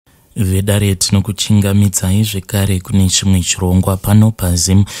Vedare tinokuchingamidzai zvekare kune chimwe chirongwa pano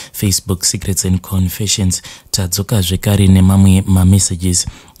paZim Facebook Secrets and Confessions. Tadzoka zvekare nemamwe mamessages.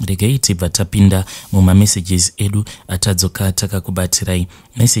 Regai tibva tapinda mumamessages edu atadzoka takakubatirai.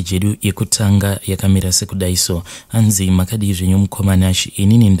 Message edu yekutanga yakamira sekudai so. Hanzi makadi zvenyu mukomana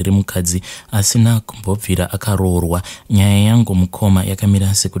inini ndiri mukadzi asina kumbobvira akaroorwa. Nyaya yangu mukoma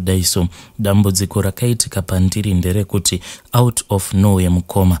yakamira sekudai so. Dambudziko rakaitika pandiri nderekuti out of nowhere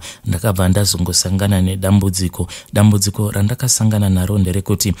mukoma ndakabva ndazongosangana nedambudziko. Dambudziko randakasangana naro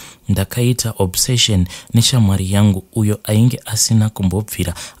nderekuti ndakaita obsession neshamwari yangu uyo ainge asina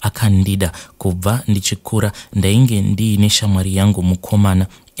kumbobvira akandida. Kubva ndichikura ndainge ndiine shamwari yangu mukomana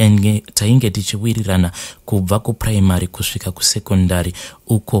enge tainge tichiwirirana kubva kuprimary kusvika kusekondari,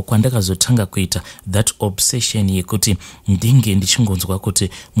 uko kwandakazotanga kuita that obsession yekuti ndinge ndichingonzwa kuti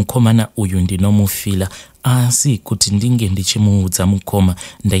mukomana uyu ndinomufila, asi kuti ndinge ndichimuudza mukoma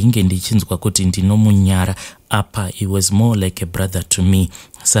ndainge ndichinzwa kuti ndinomunyara. Apa he was more like a brother to me.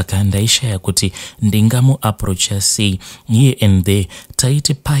 Saka ndaishaya kuti ndingamuapproacha sei. Here and there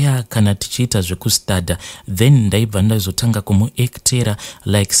taiti paya kana tichiita zvekustadha, then ndaibva ndazotanga kumuektera,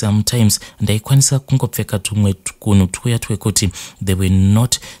 like sometimes ndaikwanisa kungopfeka tumwe tukunhu tuya twekuti they were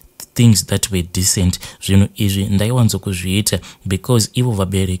not things that were decent. Zvinhu izvi ndaiwanzo kuzviita because ivo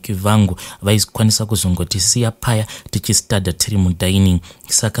vabereki vangu vaikwanisa kuzongotisiya paya tichistadha tiri mudining.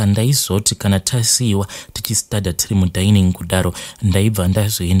 Saka ndaizoti kana tasiyiwa tichistadha tiri mudining kudaro, ndaibva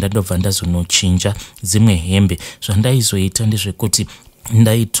ndazoenda ndobva ndazonochinja dzimwe hembe. Zvandaizoita ndezvekuti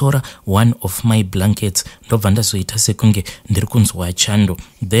ndaitora one of my blankets ndobva ndazoita sekunge ndiri kunzwa chando,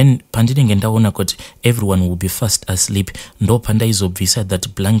 then pandinenge ndaona kuti everyone will be fast asleep ndo pandaizobvisa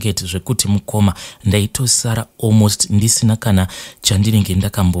that blanket zvekuti mukoma ndaitosara almost ndisina kana chandinenge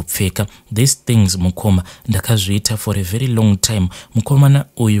ndakambopfeka. These things mukoma ndakazviita for a very long time. Mukomana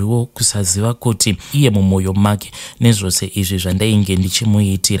uyuwo kusaziva kuti iye mumwoyo make nezvose izvi zvandainge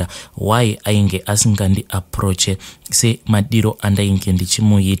ndichimuitira, why ainge asingandi approache semadiro andainge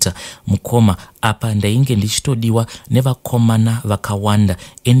ndichimuita mukoma. Apa ndainge ndichitodiwa nevakomana vakawanda,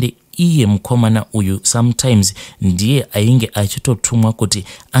 ende iye mukomana uyu sometimes ndiye ainge achitotumwa kuti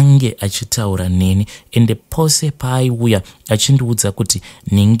ange achitaura neni, ende pose paaiuya achindiudza kuti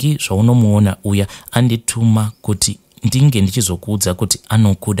ningi zvaunomuona uya andituma kuti ndinge ndichizokuudza kuti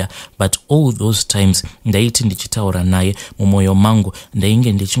anokuda. But all those times ndaiti ndichitaura naye mumwoyo mangu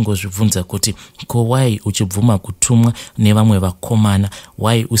ndainge ndichingozvibvunza kuti ko why uchibvuma kutumwa nevamwe vakomana,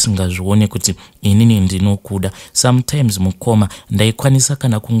 why usingazvione kuti inini ndinokuda. Sometimes mukoma ndaikwanisa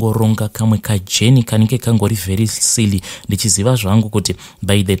kana kungoronga kamwe kajeni kanenge kangori very silly, ndichiziva zvangu kuti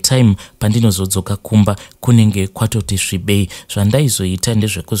by the time pandinozodzoka kumba kunenge kwatoti svibei. Zvandaizoita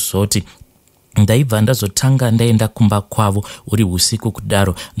ndezvekuzoti ndaibva ndazotanga ndaenda kumba kwavo uri usiku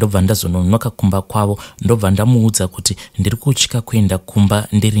kudaro, ndobva ndazononoka kumba kwavo, ndobva ndamuudza kuti ndiri kutya kuenda kumba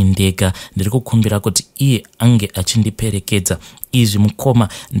ndiri ndega, ndiri kukumbira kuti iye ange achindiperekedza. Izvi mukoma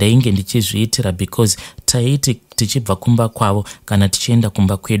ndainge ndichizviitira because taiti tichibva kumba kwavo kana tichienda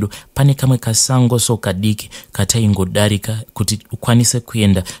kumba kwedu pane kamwe kasango so kadiki kataingodarika kuti ukwanise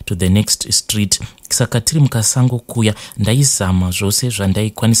kuenda to the next street. Saka tiri mukasango kuya ndaizama zvose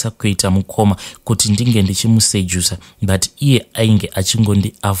zvandaikwanisa kuita mukoma kuti ndinge ndichimusejusa, but iye ainge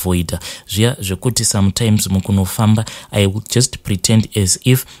achingondi avoida. Zviya zvekuti sometimes mukunofamba I will just pretend as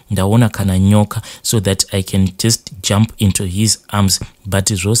if ndaona kana nyoka so that I can just jump into his arms,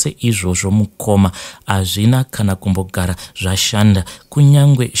 but zvose izvozvo mukoma hazvina kana kumbogara zvashanda.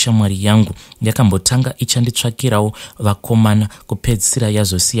 Kunyangwe shamwari yangu yakambotanga ichanditsvakirawo vakomana kupedzisira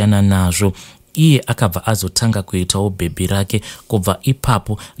yazosiyana nazvo. Iye akabva azotanga kuitawo bhebhi rake. Kubva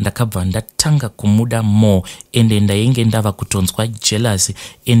ipapo ndakabva ndatanga kumuda more, ende ndainge ndava kutonzwa jealousy,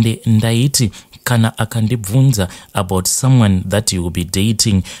 ende ndaiti kana akandibvunza about someone that you will be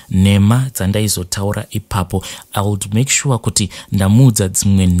dating, nhema dzandaizotaura ipapo I would make sure kuti ndamuudza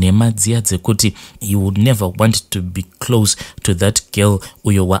dzimwe nhema dziya dzekuti you would never want to be close to that girl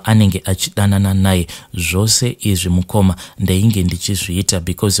uyo waanenge achidanana naye. Zvose izvi mukoma ndainge ndichizviita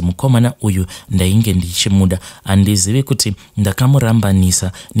because mukomana uyu ndainge ndichimuda. Handizivi kuti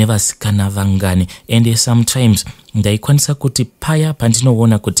ndakamurambanisa nevasikana vangani, and sometimes ndaikwanisa kuti paya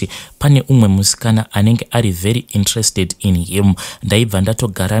pandinoona kuti pane umwe musikana anenge ari very interested in him, ndaibva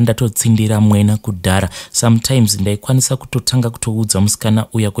ndatogara ndatotsindira mwena kudhara. Sometimes ndaikwanisa kutotanga kutoudza musikana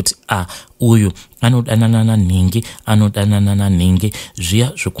uya kuti uyu anodanana nhingi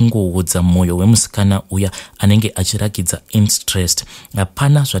zviya zvekungoudza mwoyo wemusikana uya anenge achirakidza interest.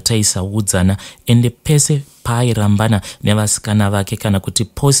 Hapana zvataisaudzana, ende pese paairambana nevasikana vake kana kuti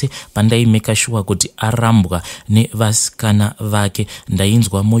pose pandaimeka shuwa kuti arambwa nevasikana vake,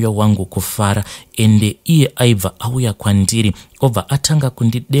 ndainzwa mwoyo wangu kufara. Ende iye aibva auya kwandiri obva atanga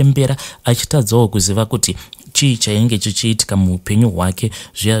kundidembera achitadzawo kuziva kuti chii chainge chichiitika muupenyu hwake,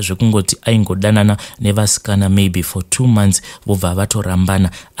 zviya zvekungoti aingodanana nevasikana maybe for 2 months vobva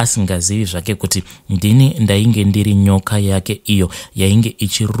vatorambana, asingazivi zvake kuti ndini ndainge ndiri nyoka yake iyo yainge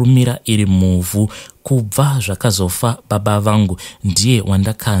ichirumira iri muvhu. Kubva zvakazofa baba vangu, ndiye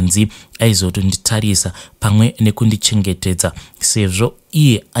wandakanzi aizotonditarisa pamwe nekundichengetedza, sezvo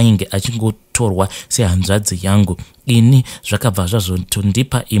iye ainge achingotorwa sehanzvadzi yangu. Ini zvakabva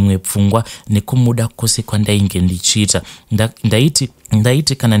zvazotondipa imwe pfungwa nekumuda kwose kwandainge ndichiita.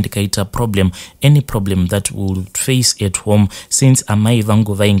 Ndaiti kana ndikaita any problem that we would face at home, since amai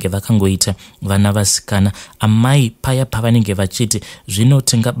vangu vainge vakangoita vana vasikana, amai paya pavanenge vachiti zvino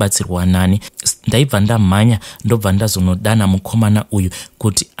tingabatsirwa nani, ndaibva ndamhanya ndobva ndazonodana mukomana uyu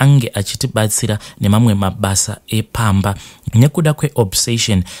kuti ange achitibatsira nemamwe mabasa epamba. Nekuda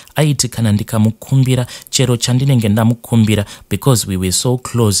kweobsession, aiti kana ndikamukumbira chero chandinenge ndamukumbira, because we were so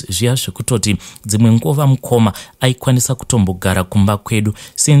close, zviya zvekutoti dzimwe nguva mukoma aikwanisa kutombogara kumba kwedu,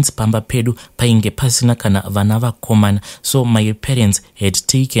 since pamba pedu painge pasina kana vana vakomana, so my parents had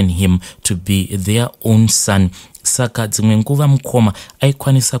taken him to be their own son. Saka dzimwe nguva mukoma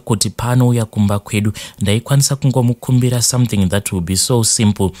aikwanisa kuti paanouya kumba kwedu ndaikwanisa kungomukumbira something that would be so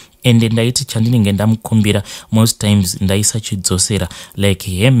simple, ende ndaiti chandinenge ndamukumbira most times ndaisa chidzosera,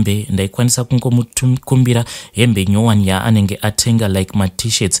 like hembe ndaikwanisa kungomukumbira hembe nyowani yaanenge atenga like ma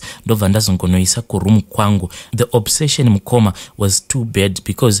t-shirts, ndobva ndazongonoisa kuroom kwangu. The obsession mukoma was too bad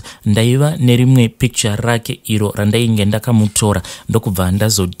because ndaiva nerimwe picture rake iro randainge ndakamutora ndokubva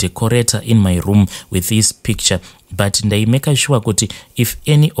ndazodecorata in my room with this picture. But ndaimeka sure kuti if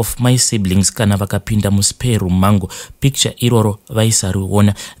any of my siblings kana vakapinda muspare room mangu, picture iroro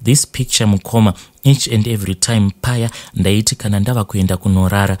vaisariona. This picture mukoma each and every time paya ndaiti kana ndava kuenda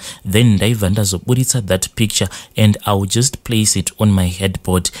kunorara, then ndaibva ndazoburitsa that picture and I would just place it on my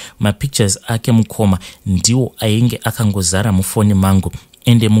headboard. Ma pictures ake mukoma ndiwo ainge akangozara mufoni mangu.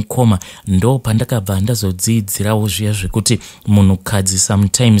 Ende mukoma ndo pandakabva ndazodzidzirawo zviya zvekuti munhukadzi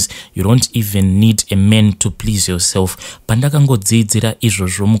sometimes you don't even need a man to please yourself. Pandakangodzidzira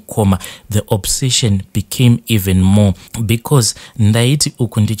izvozvo mukoma, the obsession became even more, because ndaiti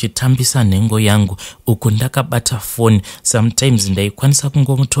uku ndichitambisa nhengo yangu, uku ndakabata phone, sometimes ndaikwanisa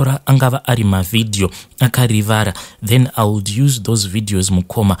kungomutora angava ari mavideo akarivara, then I would use those videos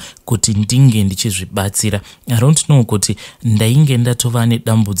mukoma kuti ndinge ndichizvibatsira. I don't know kuti ndainge ndatova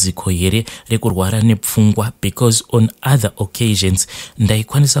nedambudziko here rekurwara nepfungwa, because on other occasions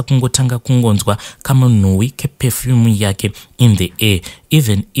ndaikwanisa kungotanga kungonzwa kamunhuwi keperfume yake in the air,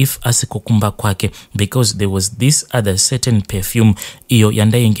 even if asiko kumba kwake, because there was this other certain perfume iyo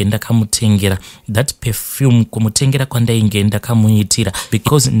yandainge ndakamutengera. That perfume kumutengera kwandainge ndakamuitira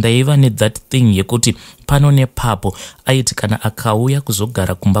because ndaiva that thing yekuti pano nepapo aiti kana akauya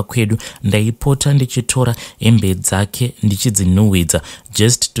kuzogara kumba kwedu ndaipota ndichitora hembe dzake ndichidzinhuhwidza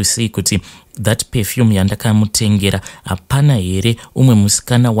just to see kuti that perfume yandakamutengera hapana here umwe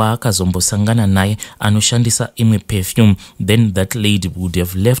musikana waakazombosangana naye anoshandisa imwe perfume, then that lady would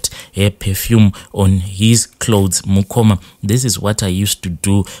have left her perfume on his clothes mukoma. This is what I used to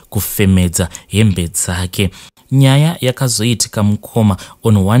do, kufemedza hembe dzake. Nyaya yakazoitika mukoma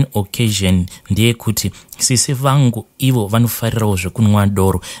on one occasion ndeyekuti sisi vangu ivo vanofarirawo zvekunwa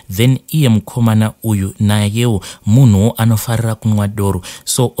doro, then iye mukomana uyu nayewo munhuwo anofarira kunwa doro.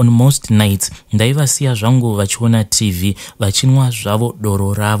 So on most nights ndaivasiya zvangu vachiona TV vachinwa zvavo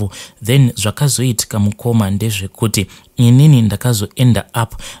doro ravo. Then zvakazoitika mukoma ndezvekuti inini ndakazoenda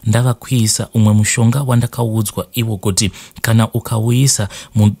up ndava kuisa umwe mushonga wandakaudzwa iwo kuti kana ukauyisa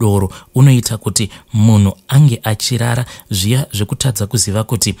mudoro unoita kuti munhu ange achirara, zviya zvekutadza kuziva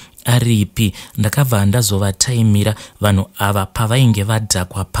kuti aripi. Ndakabva ndazovataimira vanhu ava pavainge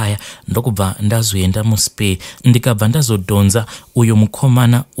vadhakwa paya, ndokubva ndazoenda muspare ndikabva ndazodhonza uyu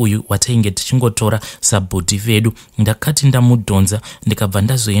mukomana uyu watainge tichingotora sabhodhi vedu. Ndakati ndamudhonza ndikabva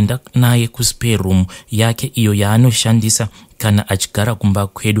ndazoenda naye kuspare room yake iyo yaanoshandisa kana achigara kumba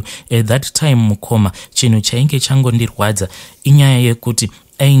kwedu. At that time mukoma, chinhu chainge changondirwadza inyaya yekuti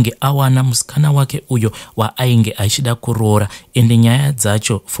ainge awana musikana wake uyo waainge achida kuroora. Ende nyaya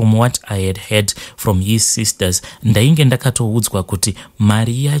dzacho, from what I had heard from his sisters, ndainge ndakatoudzwa kuti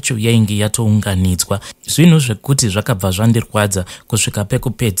mari yacho yainge yatounganidzwa. Zvinhu zvekuti zvakabva zvandirwadza kusvika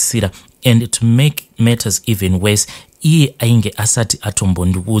pekupedzisira. And to make matters even worse, iye ainge asati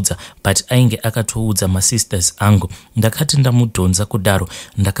atombondiudza, but ainge akatoudza masisters angu. Ndakati ndamudhonza kudaro,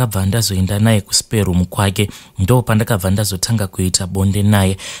 ndakabva ndazoenda naye kuspare room kwake. Ndo pandakabva ndazotanga kuita bonde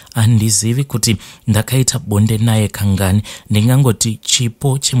naye. Handizivi kuti ndakaita bonde naye kangani. Ndingangoti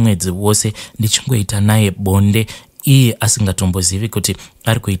chipo chimwedzi wose ndichingoita naye bonde, iye asingatombozivi kuti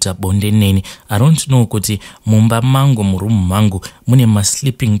ari kuita bonde neni. I don't know kuti mumba mangu, murumu mangu, mune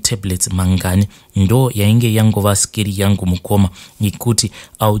ma-sleeping tablets mangani. Ndo yainge yangova skiri yangu mukoma, nikuti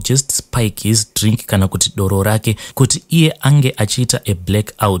I'll just spike his drink kana kuti doro rake, kuti iye ange achiita a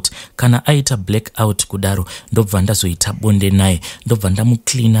blackout. Kana aita blackout kudaro, ndobva ndazoita bonde naye, ndobva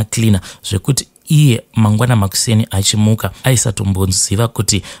ndamuklina zvekuti iye mangwana makuseni achimuka aisatombonziva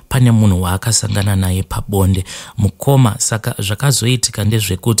kuti pane munhu waakasangana naye pabonde. Mukoma, saka zvakazoitika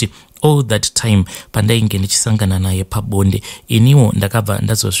ndezvekuti all that time pandainge ndichisangana naye pabonde, iniwo ndakabva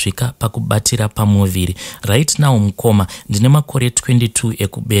ndazosvika pakubatira pamuviri. Right now mukoma ndine makore 22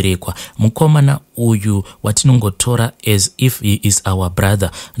 ekuberekwa. Mukomana uyu watinongotora as if he is our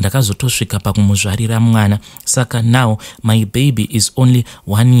brother, ndakazotosvika pakumuzvarira mwana. Saka now my baby is only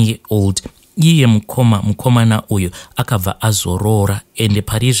 1 year old. Iye mukomana uyu akabva azoroora, ende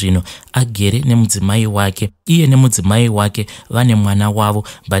pari zvino agere nemudzimai wake. Iye nemudzimai wake vane mwana wavo,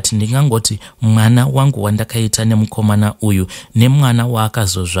 but ndingangoti mwana wangu wandakaita nemukomana uyu nemwana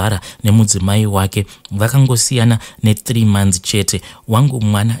waakazozvara nemudzimai wake vakangosiyana ne3 months chete. Wangu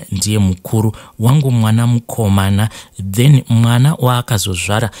mwana ndiye mukuru, wangu mwana mukomana, then mwana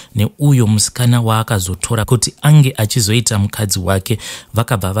waakazozvara neuyo musikana waakazotora kuti ange achizoita mukadzi wake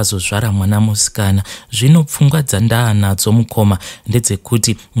vakabva vazozvara mwana musikana. Zvino pfungwa dzandanadzo mukoma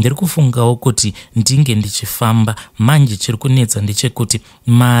ndedzekuti ndiri kufungawo kuti ndinge ndichifamba. Manje chiri kunetsa ndechekuti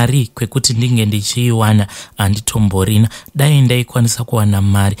mari kwekuti ndinge ndichiiwana handitomborina. Dai ndaikwanisa kuwana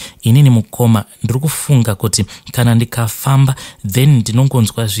mari, inini mukoma ndiri kufunga kuti kana ndikafamba then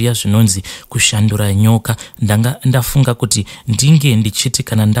ndinongonzwa zviya zvinonzi kushandura nyoka. Ndanga ndafunga kuti ndinge ndichiti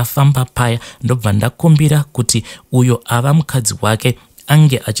kana ndafamba paya ndobva ndakumbira kuti uyo ava mukadzi wake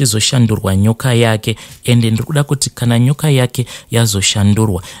ange achizoshandurwa nyoka yake, ende ndiri kuda kuti kana nyoka yake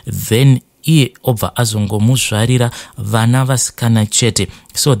yazoshandurwa then iye obva azongomuzvarira vana vasikana chete,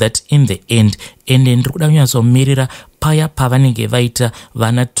 so that in the end, ende ndiri kuda kunyatsomirira paya pavanenge vaita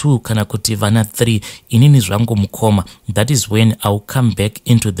vana 2 kana kuti vana 3, inini zvangu mukoma, that is when I'll come back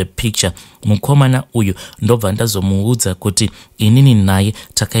into the picture. Mukomana uyu ndobva ndazomuudza kuti inini naye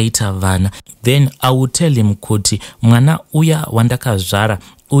takaita vana, then I will tell him kuti mwana uya wandakazvara,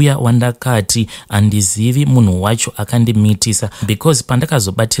 uya wandakati handizivi munhu wacho akandimitisa, because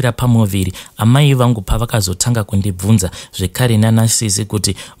pandakazobatira pamuviri amai vangu pavakazotanga kundibvunza zvekare nanasisi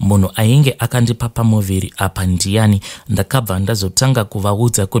kuti munhu ainge akandipa pamuviri apa ndiani, ndakabva ndazotanga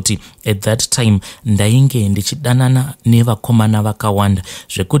kuvaudza kuti at that time ndainge ndichidanana nevakomana vakawanda,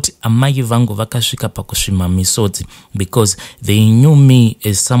 zvekuti amai vangu vakasvika pakusvima misodzi, because they knew me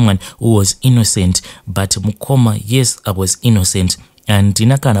as someone who was innocent. But mukoma, yes, I was innocent.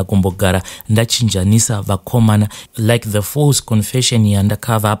 Handina kana kumbogara ndachinjanisa vakomana, like the false confession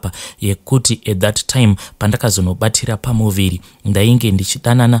yandakavapa yekuti at that time pandakazonobatira pamuviri ndainge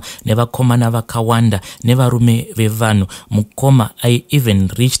ndichidanana nevakomana vakawanda nevarume vevanhu. Mukoma, I even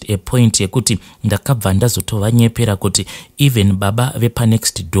reached a point yekuti ndakabva ndazotovanyepera kuti even baba vepa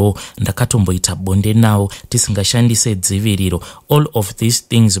next door ndakatomboita bonde navo tisingashandise dziviriro. All of these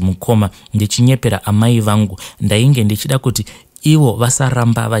things mukoma, ndichinyepera amai vangu, ndainge ndichida kuti ivo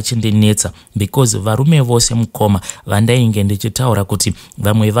vasaramba vachindinetsa, because varume vose mukoma vandainge ndichitaura kuti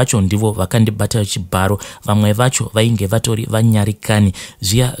vamwe vacho ndivo vakandibata chibharo, vamwe vacho vainge vatori vanyarikani,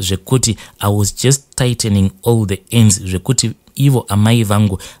 zviya zvekuti I was just tightening all the ends, zvekuti ivo amai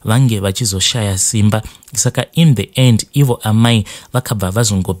vangu vange vachizoshaya simba. Saka in the end ivo amai vakabva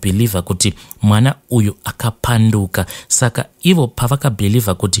vazongobhilivha kuti mwana uyu akapanduka. Saka ivo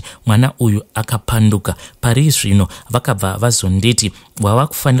pavakabhilivha kuti mwana uyu akapanduka, pari zvino vakabva vazonditi wava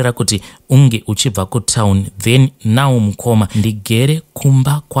kufanira kuti unge uchibva kutown, then now mukoma ndigere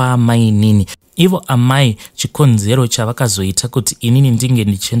kumba kwaamai nini. ivo amai chikonzero chavakazoita kuti inini ndinge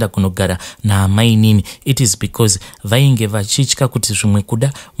ndichienda kunogara naamai nini, it is because vainge vachitya kuti zvimwe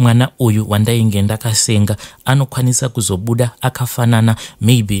kuda mwana uyu wandainge ndakasenga anokwanisa kuzobuda akafanana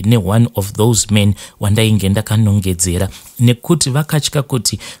maybe one of those men wandainge ndakanongedzera, nekuti vakatya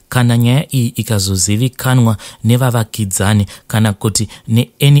kuti kana nyaya iyi ikazozivikanwa nevavakidzani kana kuti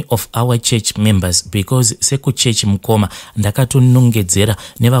any of our church members, because sekuchechi Mukoma ndakatonongedzera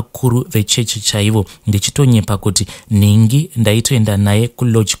nevakuru vechechi chaivo ndichitonyepa kuti ningi ndaitoenda naye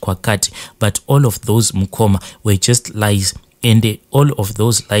kulodge kwakati, but all of those Mukoma were just lies. And all of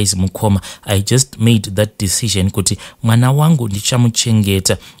those lies Mukoma, I just made that decision kuti mwana wangu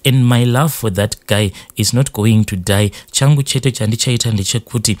ndichamuchengeta, and my love for that guy is not going to die. Changu chete chandichaita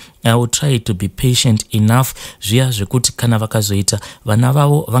ndechekuti I will try to be patient enough zviya zvekuti kana vakazoita vana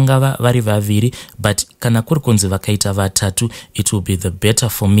vavo vangava vari vaviri, but kana kuri kunzi vakaita vatatu it will be the better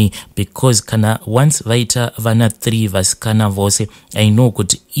for me, because kana once vaita vana 3 vasikana vose I know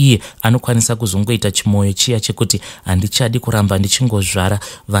kuti iye anokwanisa kuzongoita chimoyo chiya chekuti handichadi kuramba ndichingozvara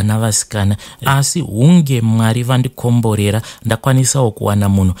vana vasikana, asi hunge Mwari vandikomborera ndakwanisawo kuwana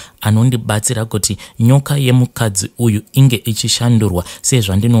munhu anondibatsira kuti nyoka yemukadzi uyu inge ichishandurwa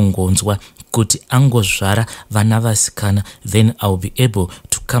sezvandinongonzwa kuti angozvara vana vasikana, then I'll be able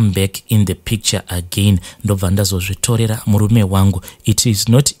to come back in the picture again. Ndobva ndazozvitorera murume wangu. It is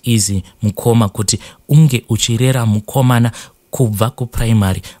not easy Mukoma kuti unge uchirera mukomana kubva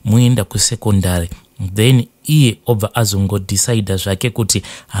kuprimary muenda kusekondari, then iye obva azongodecida zvake kuti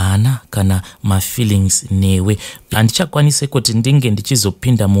hana kana mafeelings newe, handichakwanise kuti ndinge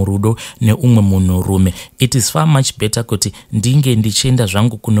ndichizopinda murudo neumwe munhurume. It is far much better kuti ndinge ndichienda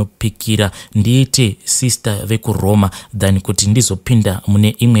zvangu kunopikira ndiite sister vekuroma than kuti ndizopinda mune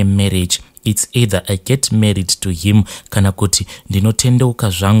imwe marriage. It's either I get married to him kana kuti ndinotendeuka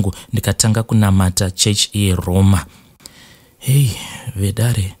zvangu ndikatanga kunamata church yeRoma. Hey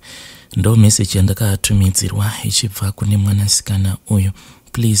vedare, ndo message yandakatumidzirwa ichibva kune mwanasikana uyu.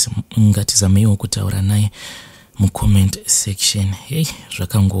 Please ngatizameiwo kutaura naye mucomment section. Hey,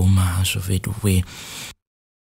 zvakangoma hazvo vedu we.